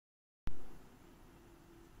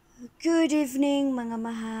Good evening, mga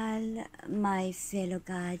mahal, my fellow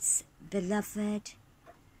gods, beloved.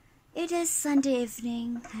 It is Sunday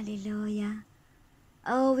evening, hallelujah.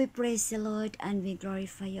 Oh, we praise the Lord and we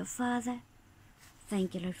glorify your Father.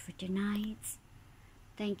 Thank you, Lord, for tonight.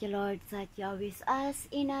 Thank you, Lord, that you are with us,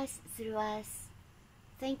 in us, through us.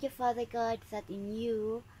 Thank you, Father God, that in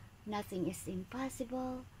you nothing is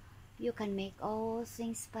impossible. You can make all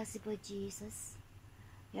things possible, Jesus.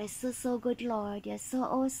 You're so good, Lord. You're so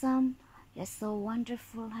awesome. You're so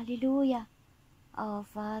wonderful. Hallelujah. Oh,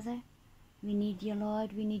 Father, we need you,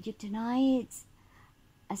 Lord. We need you tonight.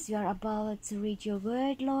 As we are about to read your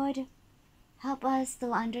word, Lord, help us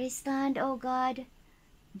to understand, oh God.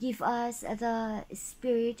 Give us the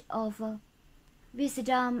spirit of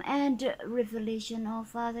wisdom and revelation, oh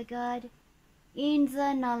Father God, in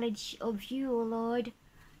the knowledge of you, Lord,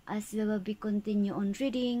 as we will be continue on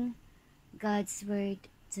reading God's word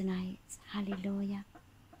tonight. Hallelujah.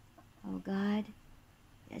 Oh God,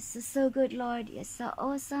 you're so good, Lord. You're so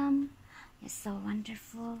awesome. You're so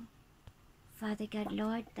wonderful. Father God,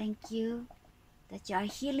 Lord, thank you that you are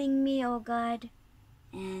healing me, oh God,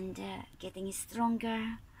 and getting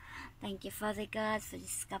stronger. Thank you, Father God, for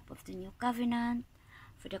this cup of the new covenant,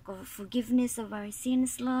 for the forgiveness of our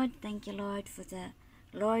sins, Lord. Thank you, Lord, for the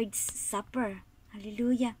Lord's Supper.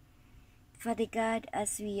 Hallelujah. Father God,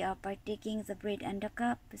 as we are partaking the bread and the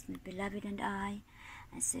cup, as my beloved and I,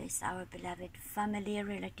 and so is our beloved family,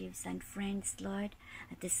 relatives, and friends, Lord,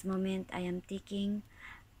 at this moment I am taking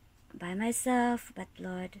by myself, but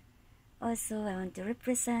Lord, also I want to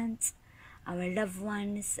represent our loved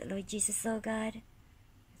ones, Lord Jesus, oh God,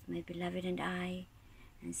 as my beloved and I,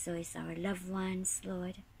 and so is our loved ones,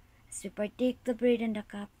 Lord. As we partake the bread and the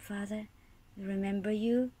cup, Father, we remember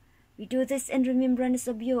you. We do this in remembrance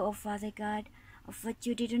of you, O Father God, of what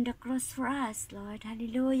you did on the cross for us, Lord.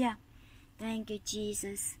 Hallelujah. Thank you,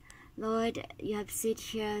 Jesus. Lord, you have said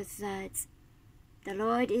here that the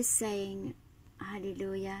Lord is saying,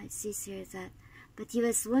 hallelujah, it says here that, but he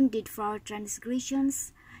was wounded for our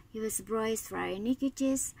transgressions, he was bruised for our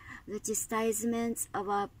iniquities, the chastisement of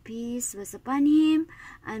our peace was upon him,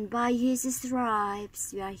 and by his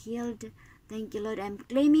stripes we are healed. Thank you, Lord. I'm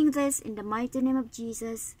claiming this in the mighty name of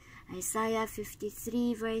Jesus. Isaiah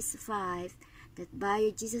 53 verse 5, that by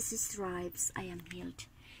Jesus' stripes I am healed.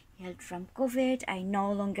 Healed from COVID. I no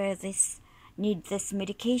longer need these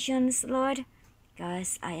medications, Lord,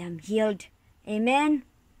 because I am healed. Amen.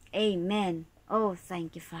 Amen. Oh,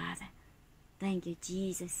 thank you, Father. Thank you,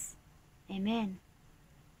 Jesus. Amen.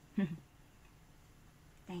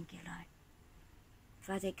 Thank you, Lord.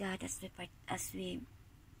 Father God, as we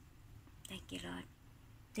thank you, Lord.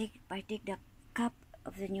 Partake the cup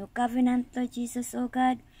of the new covenant, Lord Jesus, oh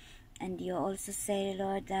God. And you also say,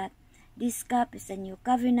 Lord, that this cup is the new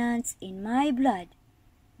covenant in my blood.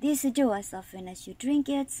 This do as often as you drink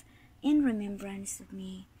it in remembrance of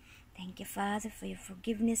me. Thank you, Father, for your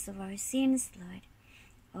forgiveness of our sins, Lord.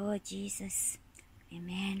 Oh, Jesus.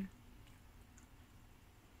 Amen.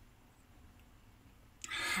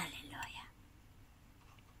 Hallelujah.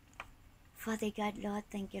 Father God, Lord,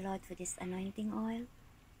 thank you, Lord, for this anointing oil.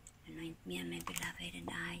 Anoint me and my beloved and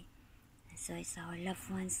I. And so is our loved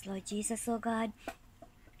ones, Lord Jesus, oh God,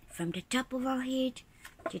 from the top of our head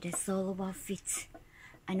to the sole of our feet.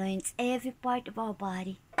 Anoint every part of our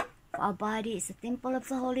body. For our body is a temple of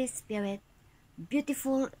the Holy Spirit,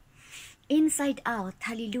 beautiful inside out.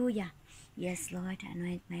 Hallelujah. Yes, Lord,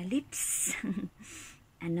 anoint my lips.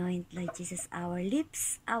 Anoint, Lord Jesus, our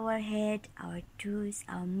lips, our head, our toes,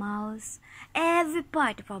 our mouths, every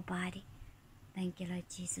part of our body. Thank you, Lord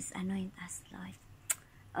Jesus. Anoint us, Lord.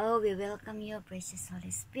 Oh, we welcome you, precious Holy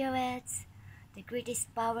Spirit. The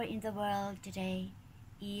greatest power in the world today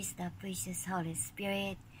is the precious Holy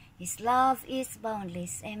Spirit. His love is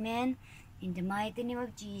boundless. Amen. In the mighty name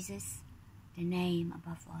of Jesus, the name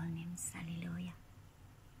above all names. Hallelujah.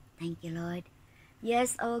 Thank you, Lord.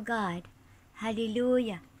 Yes, oh God.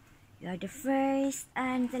 Hallelujah. You are the first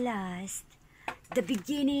and the last, the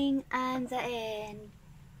beginning and the end,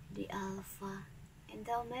 the Alpha and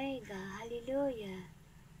the Omega. Hallelujah.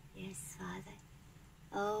 Yes, Father.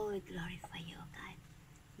 Oh, we glorify you, God.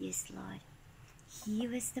 Yes, Lord. He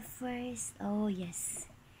was the first. Oh, yes.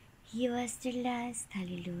 He was the last.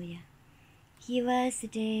 Hallelujah. He was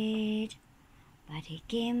dead, but he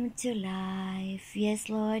came to life. Yes,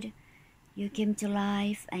 Lord. You came to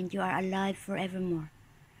life and you are alive forevermore.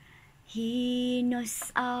 He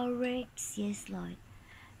knows our works. Yes, Lord.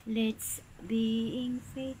 Let's being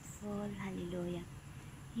faithful. Hallelujah.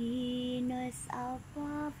 He knows our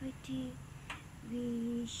poverty.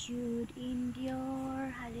 We should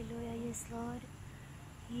endure. Hallelujah. Yes, Lord.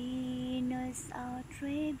 He knows us our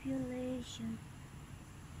tribulation,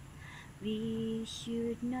 we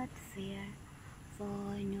should not fear,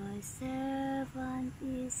 for no servant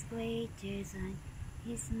is greater than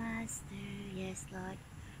his master. Yes, Lord,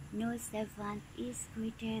 no servant is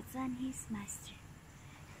greater than his master.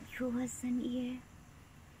 Who has an ear,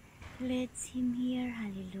 let him hear.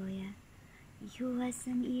 Hallelujah. Who has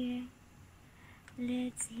an ear,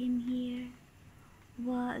 let him hear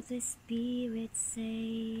what the Spirit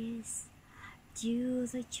says to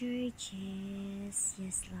the churches.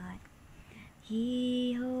 Yes, Lord.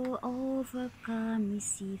 He who overcome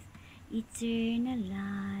receive eternal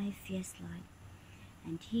life. Yes, Lord.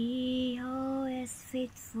 And he who is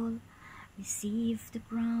faithful receive the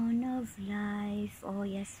crown of life. Oh,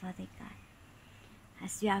 yes, Father God.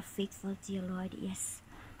 As we are faithful to you, Lord, yes,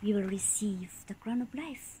 we will receive the crown of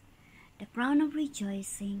life, the crown of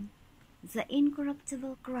rejoicing, the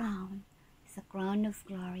incorruptible crown, the crown of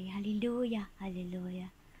glory. Hallelujah,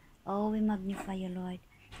 hallelujah. Oh, we magnify you, Lord,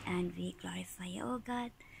 and we glorify you, oh God.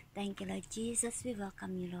 Thank you, Lord Jesus. We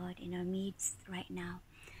welcome you, Lord, in our midst right now.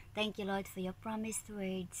 Thank you, Lord, for your promised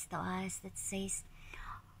words to us that says,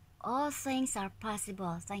 all things are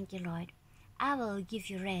possible. Thank you, Lord. I will give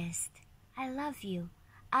you rest. I love you.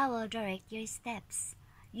 I will direct your steps.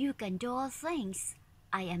 You can do all things.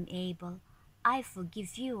 I am able. I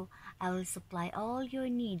forgive you. I will supply all your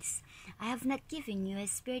needs. I have not given you a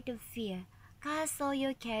spirit of fear. Cast all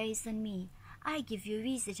your cares on me. I give you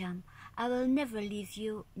wisdom. I will never leave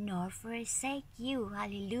you nor forsake you.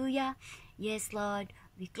 Hallelujah. Yes, Lord,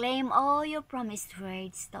 we claim all your promised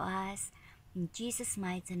words to us. In Jesus'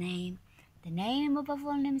 mighty name, the name above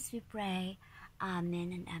all names we pray.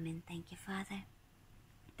 Amen and amen. Thank you, Father.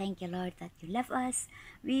 Thank you, Lord, that you love us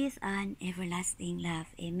with an everlasting love.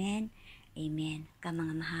 Amen. Amen. Ka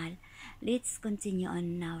mga mahal, let's continue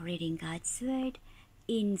on now reading God's Word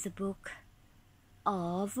in the book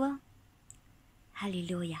of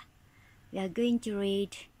Hallelujah. We are going to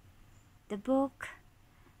read the book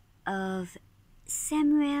of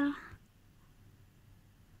Samuel,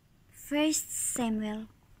 1 Samuel,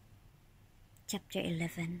 chapter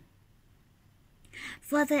 11.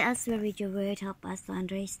 Father, as we read your word, help us to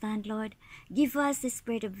understand, Lord. Give us the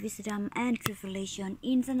spirit of wisdom and revelation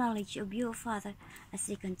in the knowledge of you, Father, as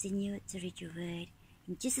we continue to read your word.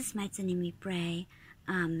 In Jesus' mighty name we pray.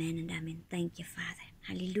 Amen and amen. Thank you, Father.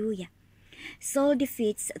 Hallelujah. Saul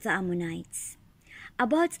defeats the Ammonites.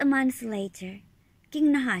 About a month later,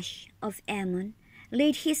 King Nahash of Ammon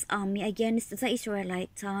led his army against the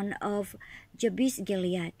Israelite town of Jabesh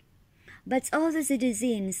Gilead. But all the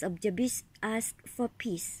citizens of Jabesh asked for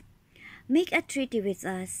peace. Make a treaty with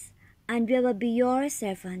us, and we will be your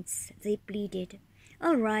servants, they pleaded.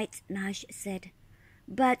 All right, Nahash said,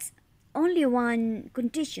 but only one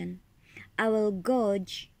condition. I will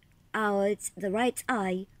gouge out the right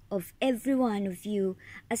eye of every one of you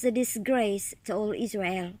as a disgrace to all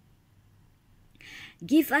Israel.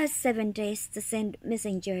 Give us 7 days to send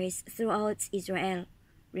messengers throughout Israel,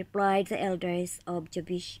 replied the elders of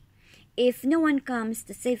Jabesh. If no one comes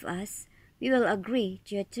to save us, we will agree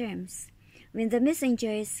to your terms. When the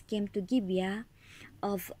messengers came to Gibeah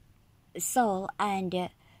of Saul and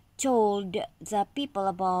told the people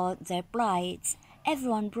about their plight,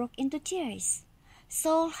 everyone broke into tears.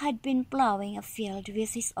 Saul had been plowing a field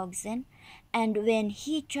with his oxen, and when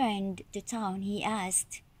he turned to town, he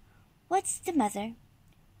asked, "What's the matter?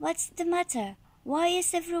 What's the matter? Why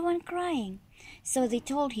is everyone crying?" So they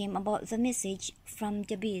told him about the message from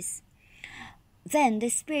Jabesh. Then the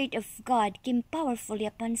Spirit of God came powerfully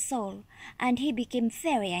upon Saul, and he became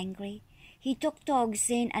very angry. He took the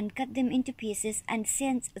oxen and cut them into pieces and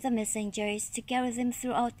sent the messengers to carry them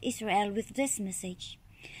throughout Israel with this message.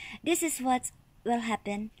 This is what will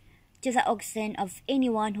happen to the oxen of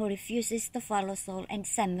anyone who refuses to follow Saul and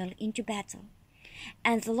Samuel into battle.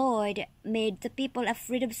 And the Lord made the people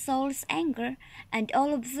afraid of Saul's anger, and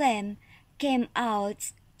all of them came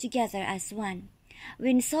out together as one.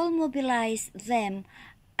 When Saul mobilized them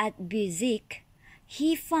at Bezek,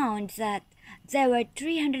 he found that there were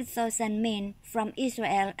 300,000 men from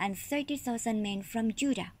Israel and 30,000 men from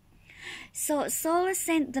Judah. So Saul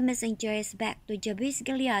sent the messengers back to Jabesh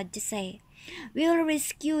Gilead to say, "We will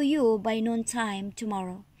rescue you by noontime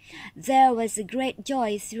tomorrow." There was great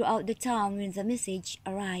joy throughout the town when the message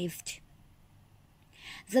arrived.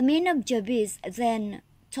 The men of Jabesh then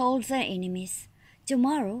told their enemies,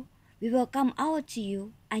 "Tomorrow we will come out to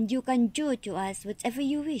you, and you can do to us whatever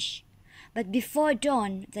you wish." But before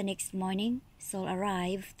dawn the next morning, Saul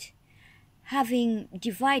arrived. Having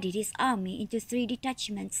divided his army into 3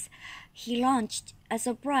 detachments, he launched a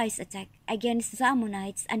surprise attack against the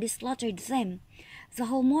Ammonites and slaughtered them the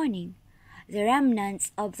whole morning. The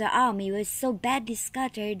remnants of the army were so badly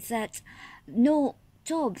scattered that no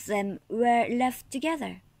two of them were left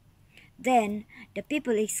together. Then the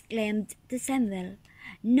people exclaimed to Samuel,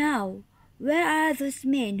 "Now, where are those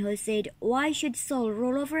men who said, 'Why should Saul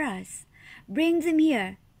rule over us?' Bring them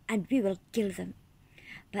here, and we will kill them."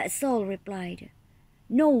 But Saul replied,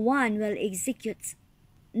 No one will be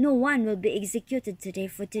executed today,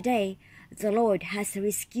 for today the Lord has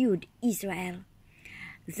rescued Israel."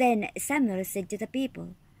 Then Samuel said to the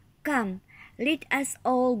people, "Come, let us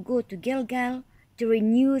all go to Gilgal to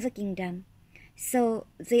renew the kingdom." So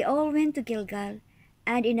they all went to Gilgal,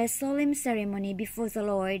 and in a solemn ceremony before the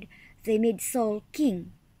Lord they made Saul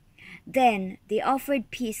king. Then they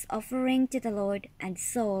offered peace offering to the Lord, and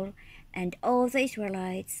Saul and all the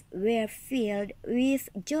Israelites were filled with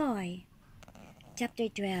joy. Chapter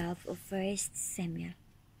 12 of 1 Samuel.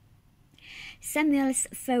 Samuel's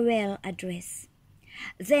farewell address.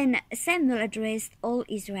 Then Samuel addressed all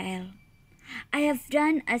Israel, "I have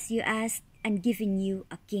done as you asked and given you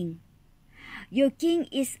a king. Your king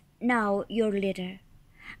is now your leader.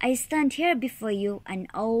 I stand here before you, an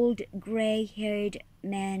old gray-haired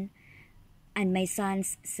man, and my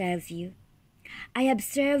sons serve you. I have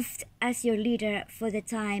served as your leader for the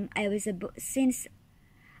time I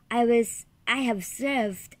have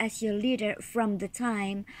served as your leader from the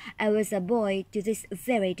time I was a boy to this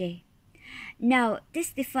very day. Now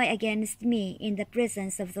testify against me in the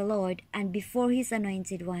presence of the Lord and before his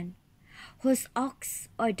anointed one. Whose ox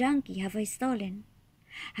or donkey have I stolen?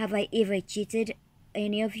 Have I ever cheated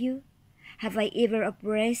any of you? Have I ever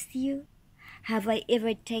oppressed you? Have I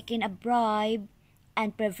ever taken a bribe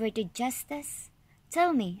and perverted justice?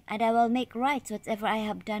 Tell me, and I will make right whatever I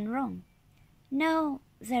have done wrong." "No,"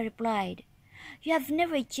 they replied, "you have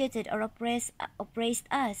never cheated or oppressed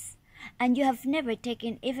us, and you have never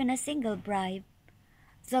taken even a single bribe.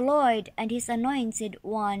 The Lord and his anointed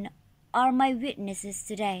one are my witnesses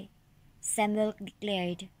today," Samuel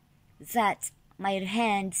declared, "that my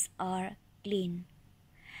hands are clean."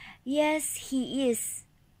 "Yes, he is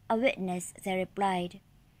a witness," they replied.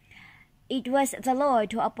 "It was the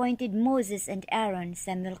Lord who appointed Moses and Aaron,"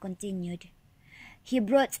 Samuel continued. "He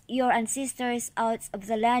brought your ancestors out of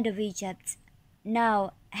the land of Egypt.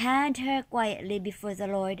 Now hand her quietly before the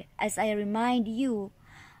Lord as I remind you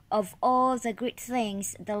of all the great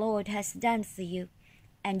things the Lord has done for you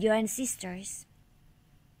and your ancestors."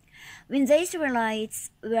 When the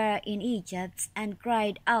Israelites were in Egypt and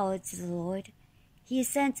cried out to the Lord, he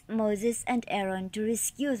sent Moses and Aaron to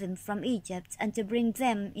rescue them from Egypt and to bring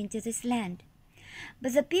them into this land.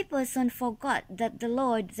 But the people soon forgot that the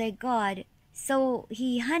Lord their God, so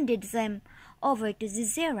he handed them over to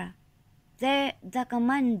Sisera, the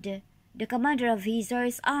commander of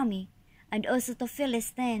Hazor's army, and also to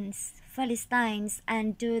Philistines,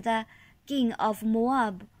 and to the king of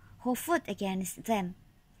Moab, who fought against them.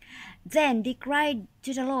 Then they cried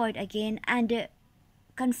to the Lord again and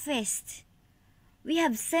confessed, "We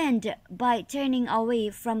have sinned by turning away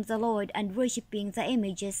from the Lord and worshipping the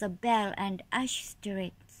images of Baal and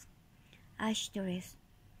Ashtoreth.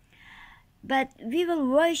 But we will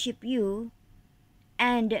worship you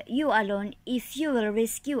and you alone if you will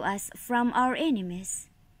rescue us from our enemies."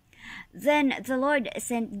 Then the Lord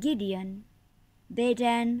sent Gideon,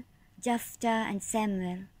 Bedan, Jephthah, and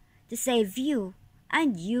Samuel to save you,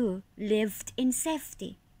 and you lived in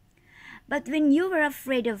safety. But when you were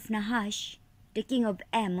afraid of Nahash, the king of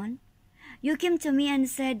Ammon, you came to me and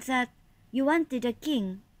said that you wanted a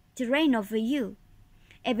king to reign over you,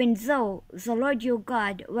 even though the Lord your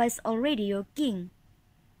God was already your king.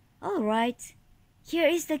 All right, here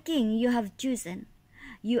is the king you have chosen.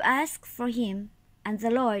 You asked for him, and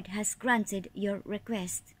the Lord has granted your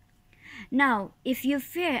request. Now, if you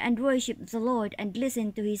fear and worship the Lord and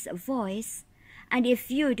listen to his voice, and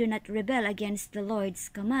if you do not rebel against the Lord's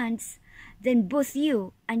commands, then both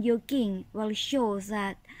you and your king will show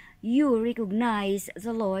that you recognize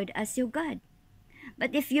the Lord as your God.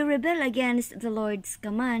 But if you rebel against the Lord's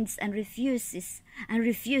commands and refuse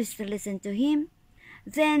to listen to him,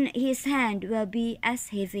 then his hand will be as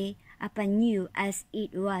heavy upon you as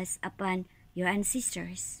it was upon your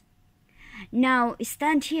ancestors. Now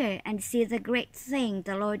stand here and see the great thing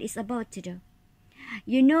the Lord is about to do.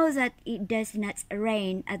 You know that it does not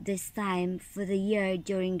rain at this time for the year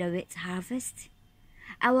during the wheat harvest.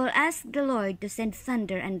 I will ask the Lord to send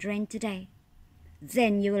thunder and rain today.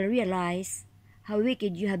 Then you will realize how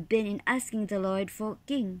wicked you have been in asking the Lord for a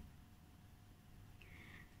king."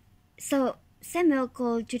 So Samuel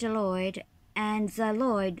called to the Lord, and the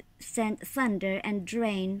Lord sent thunder and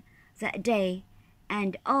rain that day,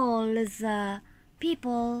 and all the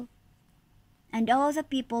people And all the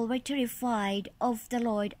people were terrified of the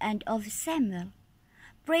Lord and of Samuel.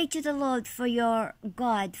 Pray to the Lord for your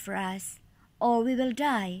God for us, or we will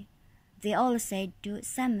die. They all said to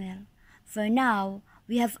Samuel, for now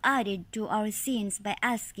we have added to our sins by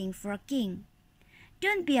asking for a king.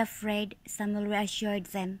 Don't be afraid, Samuel reassured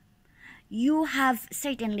them. You have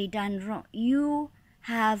certainly done wrong,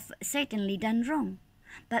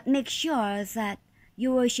 but make sure that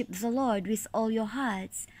you worship the Lord with all your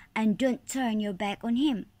hearts and don't turn your back on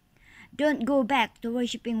him. Don't go back to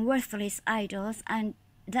worshiping worthless idols and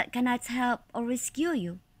that cannot help or rescue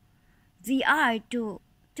you. They are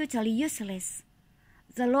totally useless.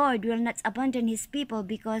 The Lord will not abandon his people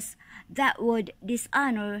because that would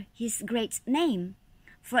dishonor his great name.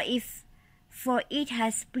 For it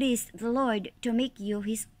has pleased the Lord to make you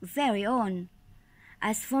his very own.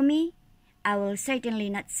 As for me, I will certainly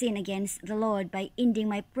not sin against the Lord by ending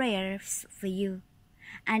my prayers for you,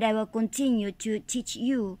 and I will continue to teach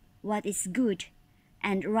you what is good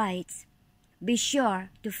and right. Be sure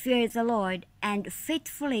to fear the Lord and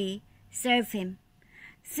faithfully serve him.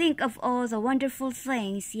 Think of all the wonderful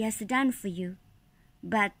things he has done for you.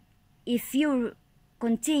 But if you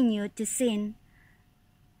continue to sin,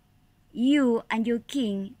 you and your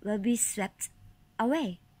king will be swept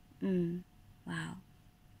away. Wow.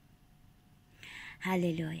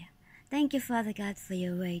 Hallelujah. Thank you, Father God, for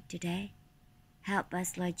your word today. Help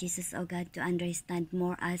us, Lord Jesus, oh God, to understand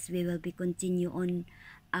more as we will be continue on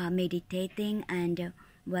meditating and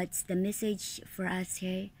what's the message for us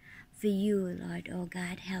here. For you, Lord, oh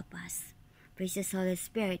God, help us. Precious Holy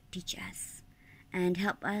Spirit, teach us and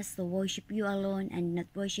help us to worship you alone and not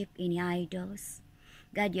worship any idols.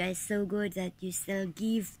 God, you are so good that you still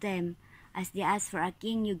give them, as they ask for a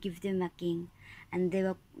king, you give them a king. And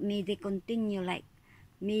may they continue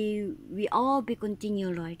may we all be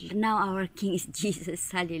continue, Lord. Now our King is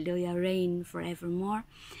Jesus, hallelujah, reign forevermore.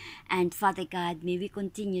 And Father God, may we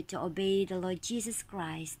continue to obey the Lord Jesus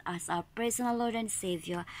Christ as our personal Lord and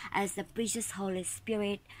Savior, as the precious Holy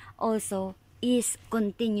Spirit also is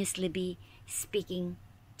continuously be speaking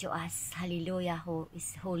to us, hallelujah, who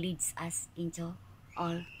leads us into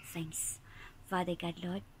all things. Father God,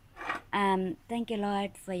 Lord, thank you,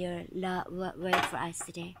 Lord, for your word for us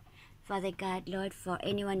today. Father God, Lord, for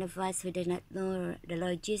any one of us who did not know the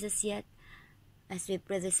Lord Jesus yet, as we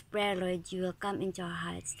pray this prayer, Lord, you will come into our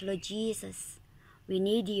hearts. Lord Jesus, we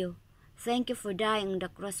need you. Thank you for dying on the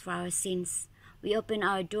cross for our sins. We open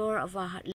our door of our heart.